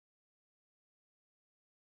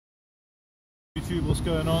YouTube, what's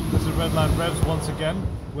going on? This is Redline Revs once again.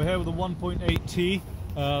 We're here with a 1.8T,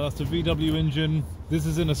 that's a VW engine. This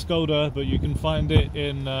is in a Skoda, but you can find it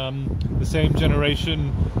in the same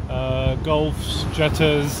generation, Golfs,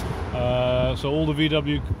 Jettas, so all the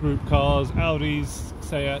VW group cars, Audis,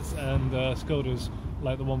 Seats and Skodas,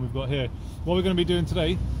 like the one we've got here. What we're going to be doing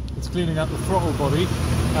today is cleaning out the throttle body,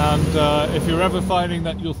 and if you're ever finding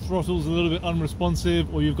that your throttle's a little bit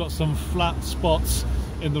unresponsive or you've got some flat spots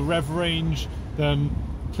in the rev range, then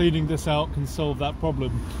cleaning this out can solve that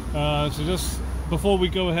problem. So just before we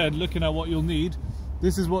go ahead looking at what you'll need,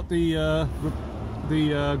 this is what the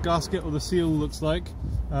gasket or the seal looks like,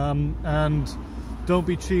 and don't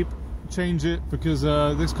be cheap, change it, because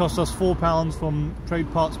this cost us £4 from trade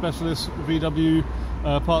part specialists, VW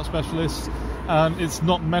part specialists, and it's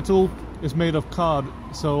not metal, it's made of card,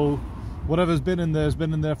 so whatever's been in there has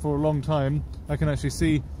been in there for a long time. I can actually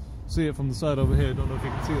see it from the side over here, don't know if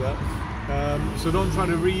you can see that. So don't try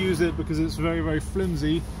to reuse it because it's very, very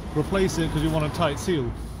flimsy. Replace it because you want a tight seal.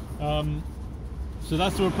 So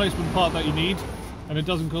that's the replacement part that you need, and it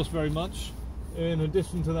doesn't cost very much. In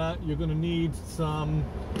addition to that, you're going to need a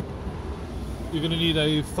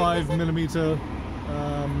 5mm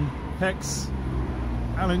hex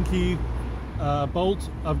Allen key bolt.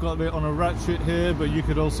 I've got it on a ratchet here, but you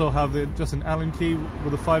could also have it just an Allen key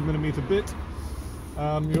with a 5mm bit.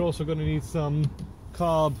 You're also going to need some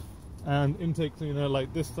carb and intake cleaner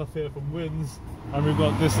like this stuff here from Wins, and we've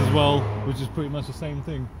got this as well, which is pretty much the same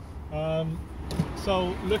thing.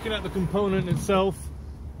 So looking at the component itself,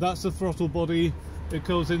 that's the throttle body. It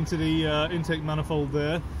goes into the intake manifold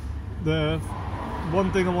there. The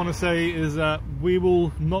one thing I want to say is that we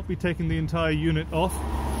will not be taking the entire unit off,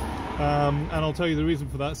 and I'll tell you the reason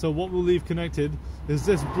for that. So what we'll leave connected is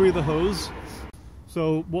this breather hose.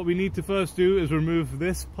 So what we need to first do is remove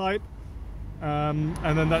this pipe,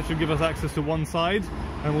 and then that should give us access to one side,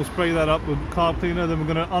 and we'll spray that up with carb cleaner. Then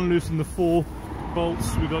we're going to unloosen the 4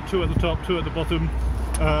 bolts. We've got 2 at the top, 2 at the bottom,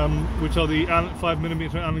 which are the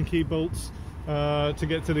 5mm Allen key bolts, to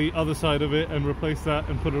get to the other side of it and replace that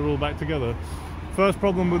and put it all back together. First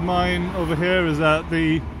problem with mine over here is that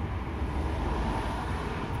the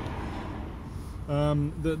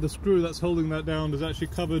screw that's holding that down is actually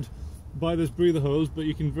covered by this breather hose, but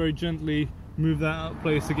you can very gently move that out of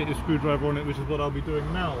place to get your screwdriver on it, which is what I'll be doing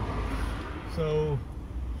now. So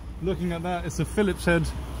looking at that, it's a Phillips head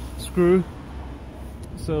screw,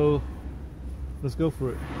 so let's go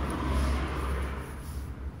for it.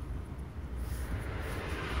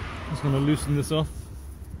 Just going to loosen this off.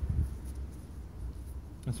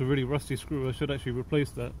 That's a really rusty screw. I should actually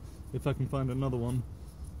replace that if I can find another one,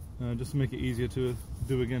 just to make it easier to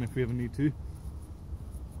do again if we ever need to.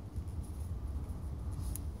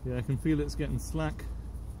 Yeah, I can feel it's getting slack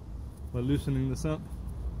by loosening this up.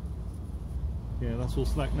 Yeah, that's all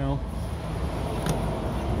slack now.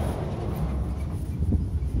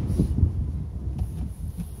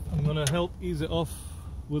 I'm going to help ease it off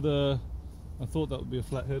with a... I thought that would be a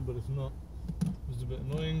flathead, but it's not. It's a bit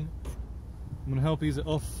annoying. I'm going to help ease it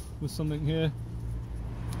off with something here.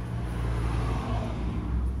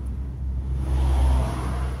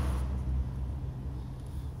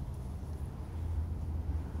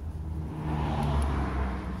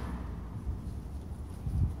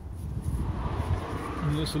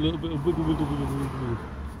 And just a little bit of wiggle, wiggle, wiggle, wiggle, wiggle.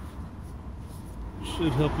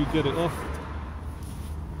 Should help you get it off.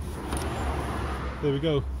 There we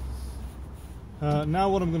go. Now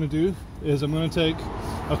what I'm going to do is I'm going to take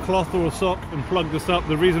a cloth or a sock and plug this up.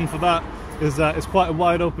 The reason for that is that it's quite a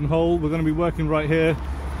wide open hole. We're going to be working right here.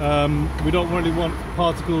 We don't really want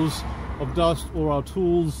particles of dust or our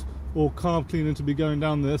tools or carb cleaning to be going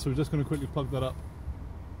down there, so we're just going to quickly plug that up.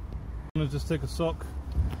 I'm going to just take a sock.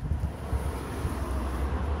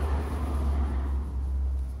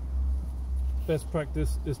 Best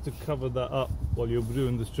practice is to cover that up while you're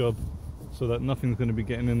doing this job, so that nothing's going to be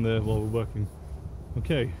getting in there while we're working.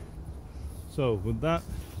 Okay, so with that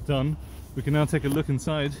done, we can now take a look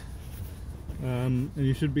inside, and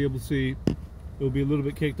you should be able to see it'll be a little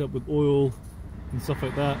bit caked up with oil and stuff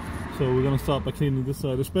like that. So we're going to start by cleaning this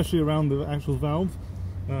side, especially around the actual valve.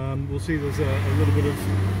 We'll see there's a little bit of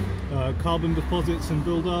carbon deposits and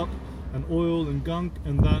build up and oil and gunk,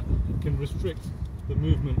 and that can restrict the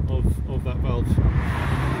movement of that valve.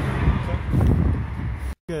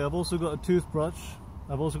 Okay, I've also got a toothbrush.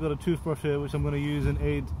 I've also got a toothbrush here, which I'm going to use in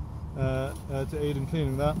aid to aid in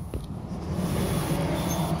cleaning that.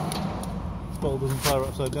 This bottle doesn't fire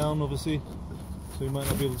upside down, obviously, so you might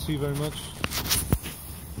not be able to see very much.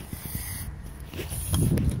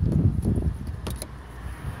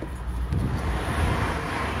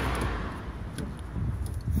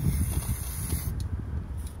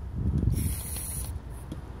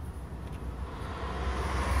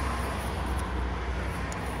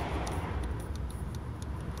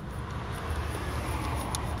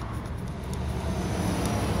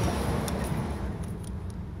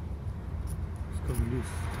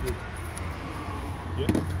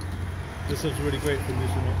 stuff's really great for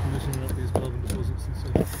loosening up these carbon deposits and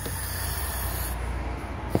stuff.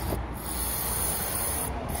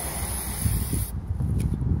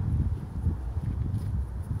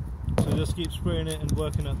 So just keep spraying it and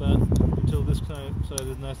working at that until this side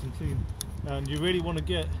is nice and clean. And you really want to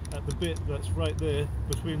get at the bit that's right there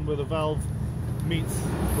between where the valve meets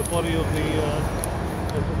the body of the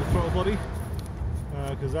throttle body,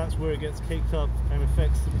 because that's where it gets caked up and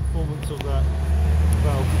affects the performance of that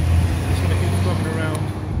valve. I'm just going to keep scrubbing around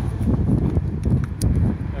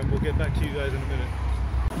and we'll get back to you guys in a minute.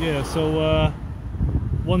 Yeah, so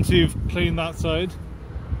once you've cleaned that side,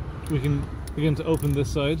 we can begin to open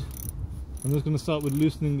this side. I'm just going to start with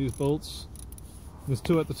loosening these bolts. There's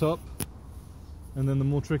two at the top, and then the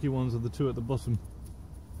more tricky ones are the two at the bottom.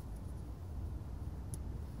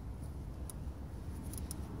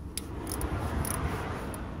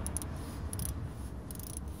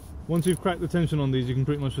 Once you've cracked the tension on these, you can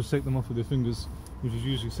pretty much just take them off with your fingers, which is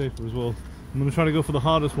usually safer as well. I'm going to try to go for the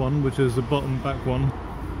hardest one, which is the bottom back one,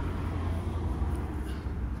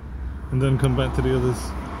 and then come back to the others.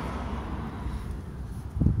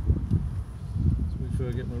 Let's make sure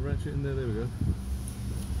I get my ratchet in there. There we go.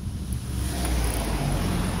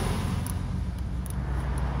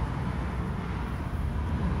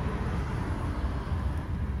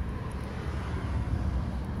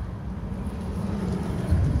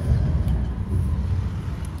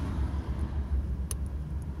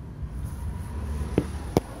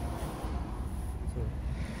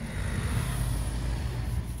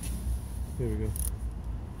 There we go.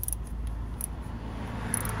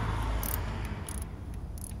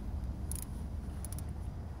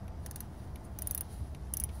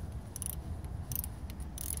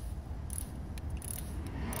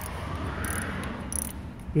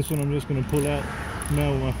 This one I'm just going to pull out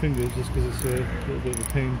now with my fingers just because it's a little bit of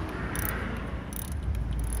a pain.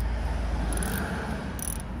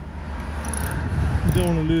 You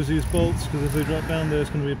don't want to lose these bolts because if they drop down there it's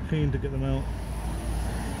going to be a pain to get them out.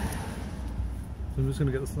 So I'm just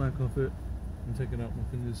going to get the slack off it and take it out with my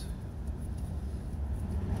fingers.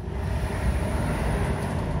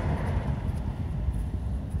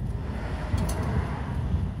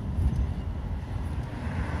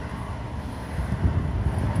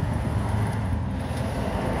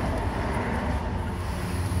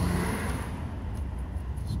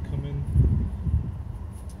 Just come in.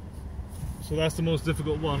 So that's the most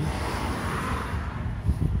difficult one.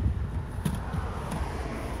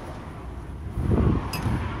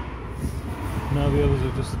 Now the others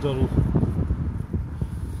are just a doddle.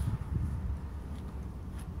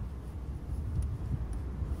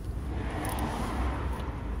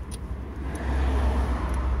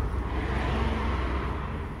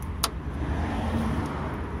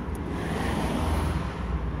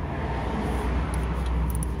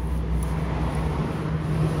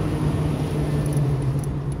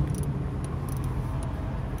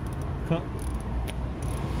 Cut.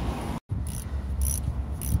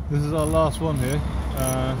 This is our last one here.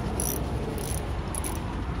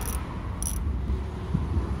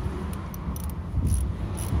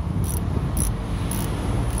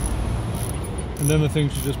 And then the thing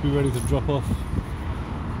should just be ready to drop off.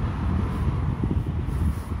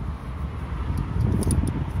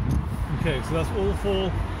 Okay, so that's all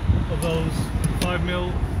four of those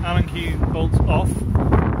 5mm Allen key bolts off.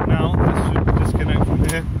 Now this should disconnect from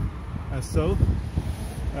here, as so.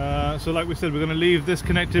 So like we said, we're going to leave this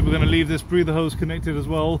connected, we're going to leave this breather hose connected as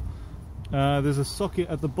well. There's a socket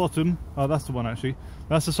at the bottom, oh that's the one actually,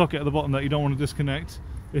 that's the socket at the bottom that you don't want to disconnect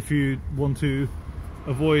if you want to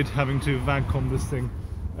avoid having to vagcom this thing.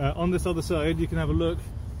 On this other side you can have a look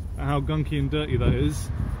at how gunky and dirty that is,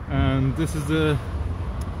 and this is the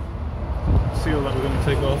seal that we're going to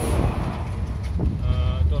take off.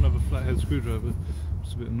 I don't have a flathead screwdriver,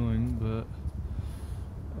 it's a bit annoying, but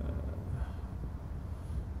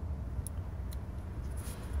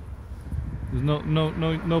there's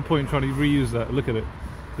no point trying to reuse that. Look at it.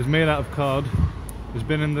 It's made out of card. It's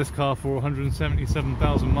been in this car for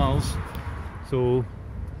 177,000 miles. So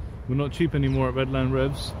we're not cheap anymore at Redline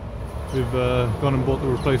Revs. We've gone and bought the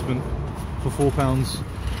replacement for £4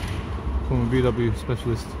 from a VW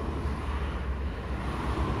specialist.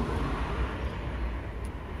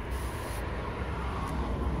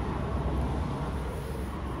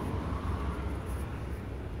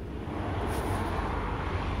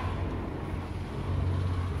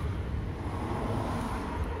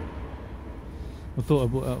 I thought I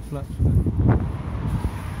brought out flaps.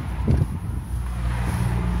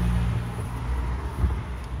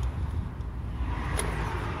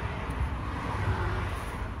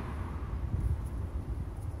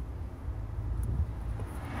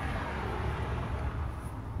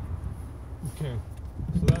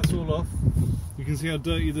 off. You can see how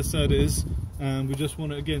dirty this side is, and we just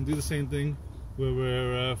want to again do the same thing where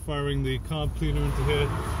we're firing the carb cleaner into here,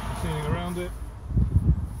 cleaning around it.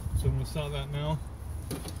 So I'm going to start that now.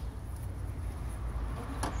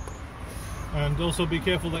 And also be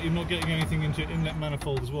careful that you're not getting anything into your inlet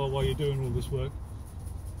manifold as well while you're doing all this work.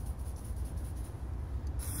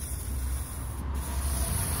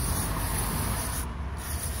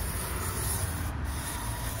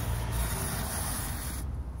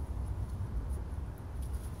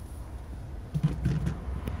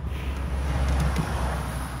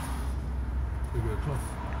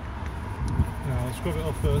 Now I'll scrub it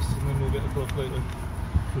off first and then we'll get the cloth later.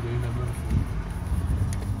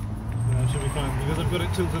 Yeah, it should be fine because I've got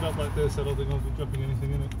it tilted up like this. I don't think I'll be dropping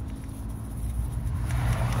anything in it.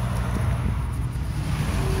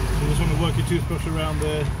 So you just want to work your toothbrush around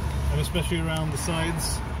there and especially around the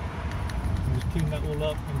sides. And just clean that all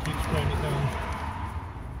up and keep spraying it down.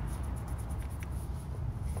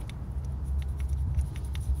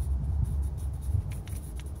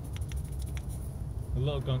 A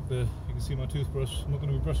lot of gunk there. You can see my toothbrush. I'm not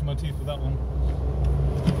going to be brushing my teeth with that one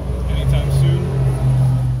anytime soon.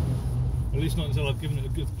 At least not until I've given it a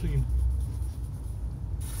good clean.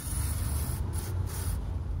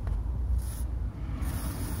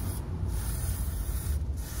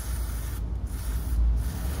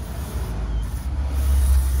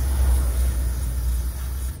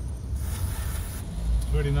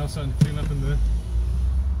 It's already now starting to clean up in there.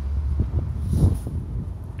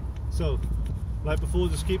 So, like before,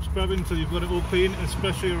 just keep scrubbing until you've got it all clean,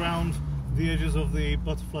 especially around the edges of the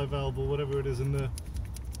butterfly valve or whatever it is in there.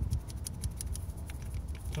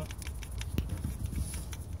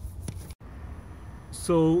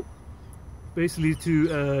 So basically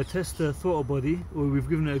to test the throttle body, we've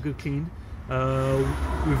given it a good clean.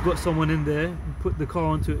 We've got someone in there, put the car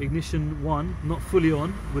onto ignition 1, not fully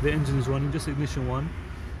on with the engines running, just ignition 1,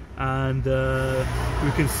 and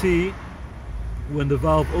we can see when the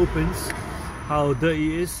valve opens how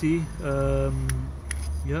dirty it is. See,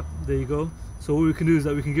 yep, there you go. So what we can do is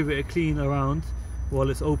that we can give it a clean around while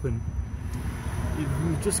it's open.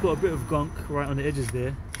 We've just got a bit of gunk right on the edges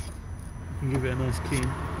there. We can give it a nice clean.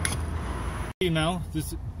 Now,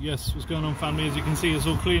 yes, what's going on, family? As you can see, it's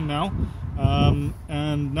all clean now,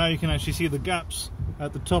 and now you can actually see the gaps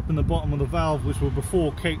at the top and the bottom of the valve, which were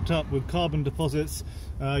before caked up with carbon deposits.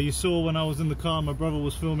 You saw when I was in the car, my brother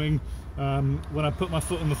was filming, when I put my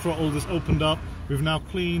foot on the throttle, this opened up. We've now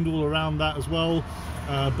cleaned all around that as well,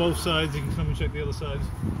 both sides. You can come and check the other sides.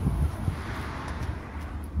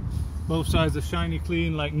 Both sides are shiny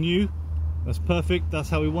clean like new. That's perfect. That's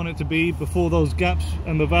how we want it to be. Before, those gaps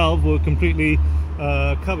and the valve were completely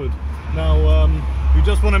covered. Now you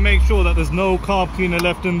just want to make sure that there's no carb cleaner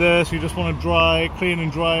left in there, so you just want to clean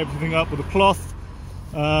and dry everything up with a cloth,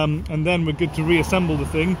 and then we're good to reassemble the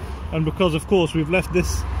thing. And because of course we've left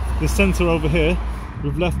this sensor over here,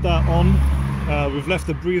 we've left that on, we've left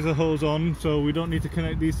the breather hose on, so we don't need to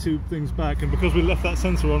connect these two things back, and because we left that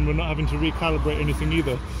sensor on, we're not having to recalibrate anything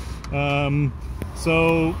either.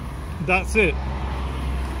 So that's it.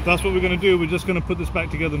 That's what we're going to do. We're just going to put this back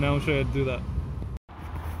together now and show you how to do that.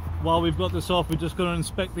 While we've got this off, we're just going to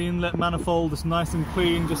inspect the inlet manifold. It's nice and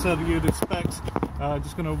clean, just so that you'd expect.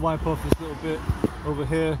 Just going to wipe off this little bit over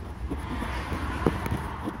here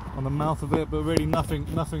on the mouth of it, but really nothing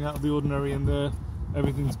out of the ordinary in there.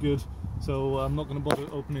 Everything's good. So I'm not going to bother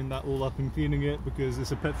opening that all up and cleaning it because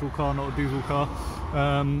it's a petrol car, not a diesel car.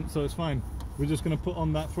 So it's fine. We're just going to put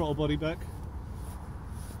on that throttle body back.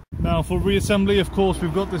 Now for reassembly, of course,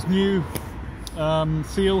 we've got this new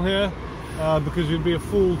seal here, because you'd be a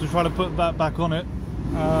fool to try to put that back on it.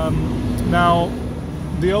 Now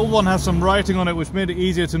the old one has some writing on it which made it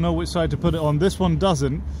easier to know which side to put it on. This one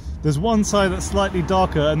doesn't. There's one side that's slightly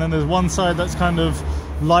darker and then there's one side that's kind of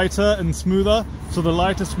lighter and smoother. So the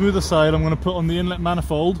lighter, smoother side I'm going to put on the inlet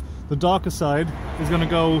manifold. The darker side is going to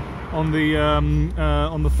go on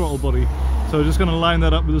the throttle body. So just going to line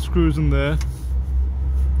that up with the screws in there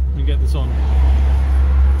and get this on.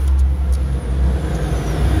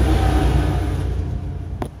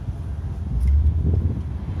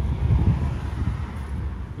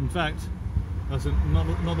 In fact, that's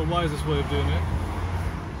not the wisest way of doing it.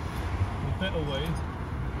 The better way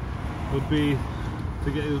would be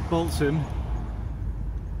to get his bolts in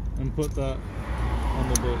and put that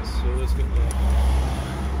on the bolts. So let's get that.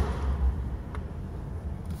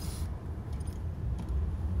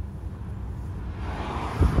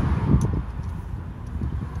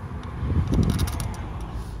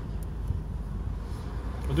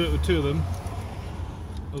 I'll do it with two of them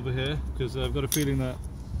over here because I've got a feeling that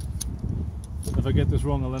if I get this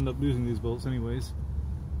wrong I'll end up losing these bolts anyways.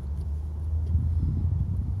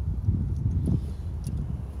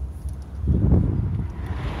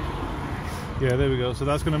 Yeah, there we go. So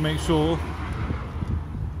that's going to make sure,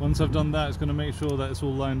 once I've done that, it's going to make sure that it's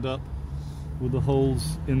all lined up with the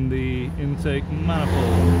holes in the intake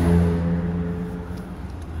manifold.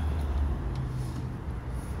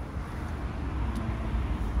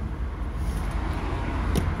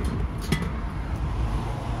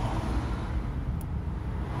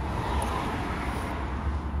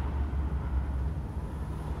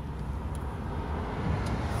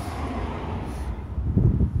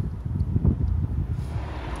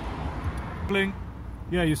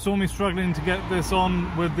 Yeah, you saw me struggling to get this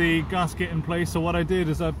on with the gasket in place, so what I did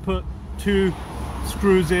is I put 2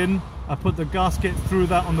 screws in, I put the gasket through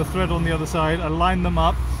that on the thread on the other side, I lined them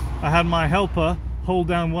up, I had my helper hold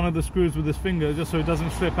down one of the screws with his finger just so it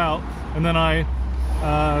doesn't slip out, and then I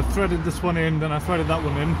threaded this one in, then I threaded that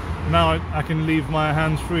one in. Now I can leave my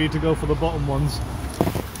hands free to go for the bottom ones.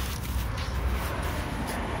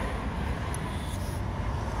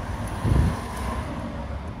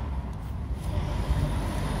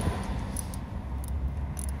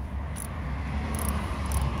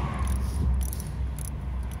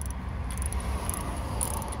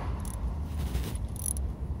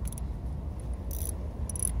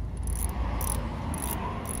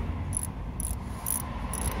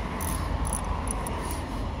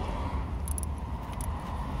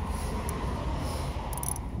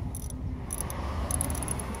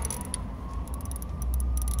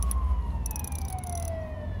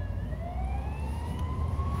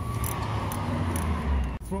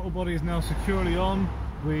 Throttle body is now securely on.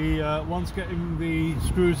 We once getting the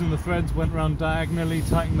screws and the threads, went around diagonally,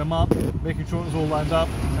 tightened them up, making sure it was all lined up,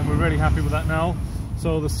 and we're really happy with that now.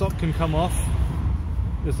 So the sock can come off.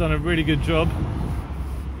 It's done a really good job.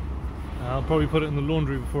 I'll probably put it in the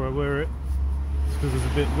laundry before I wear it, because it's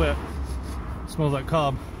a bit wet. It smells like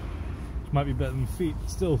carb, which might be better than feet,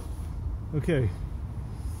 still. Okay.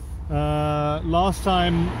 Last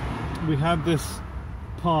time we had this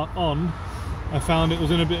part on, I found it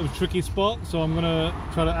was in a bit of a tricky spot, so I'm going to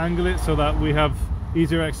try to angle it so that we have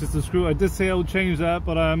easier access to the screw. I did say I would change that,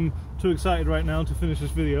 but I'm too excited right now to finish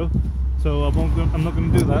this video, so I'm not going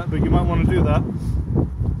to do that, but you might want to do that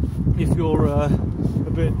if you're a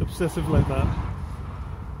bit obsessive like that,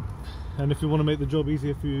 and if you want to make the job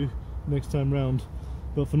easier for you next time round.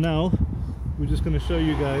 But for now, we're just going to show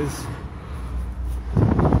you guys.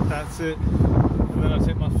 That's it, and then I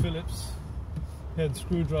take my Phillips head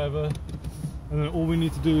screwdriver, and then all we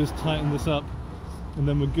need to do is tighten this up, and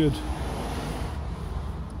then we're good.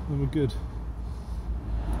 Then we're good.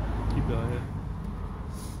 Keep that here.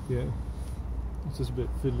 Yeah, it's just a bit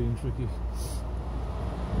fiddly and tricky.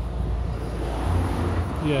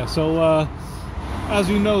 Yeah, so as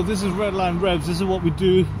you know, this is Redline Revs. This is what we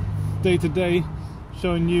do day to day,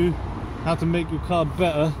 showing you how to make your car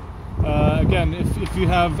better. Again, if you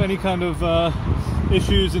have any kind of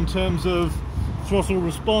issues in terms of throttle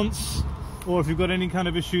response, or if you've got any kind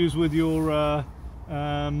of issues with your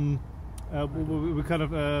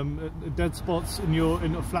dead spots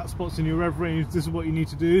in flat spots in your rev range, this is what you need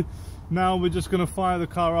to do. Now we're just going to fire the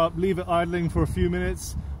car up, leave it idling for a few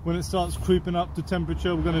minutes. When it starts creeping up to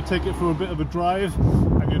temperature, we're going to take it for a bit of a drive,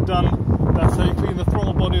 and you're done. That's how you clean the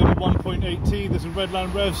throttle body on a 1.8T. This is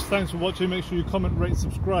Redline Revs. Thanks for watching. Make sure you comment, rate,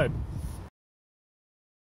 subscribe.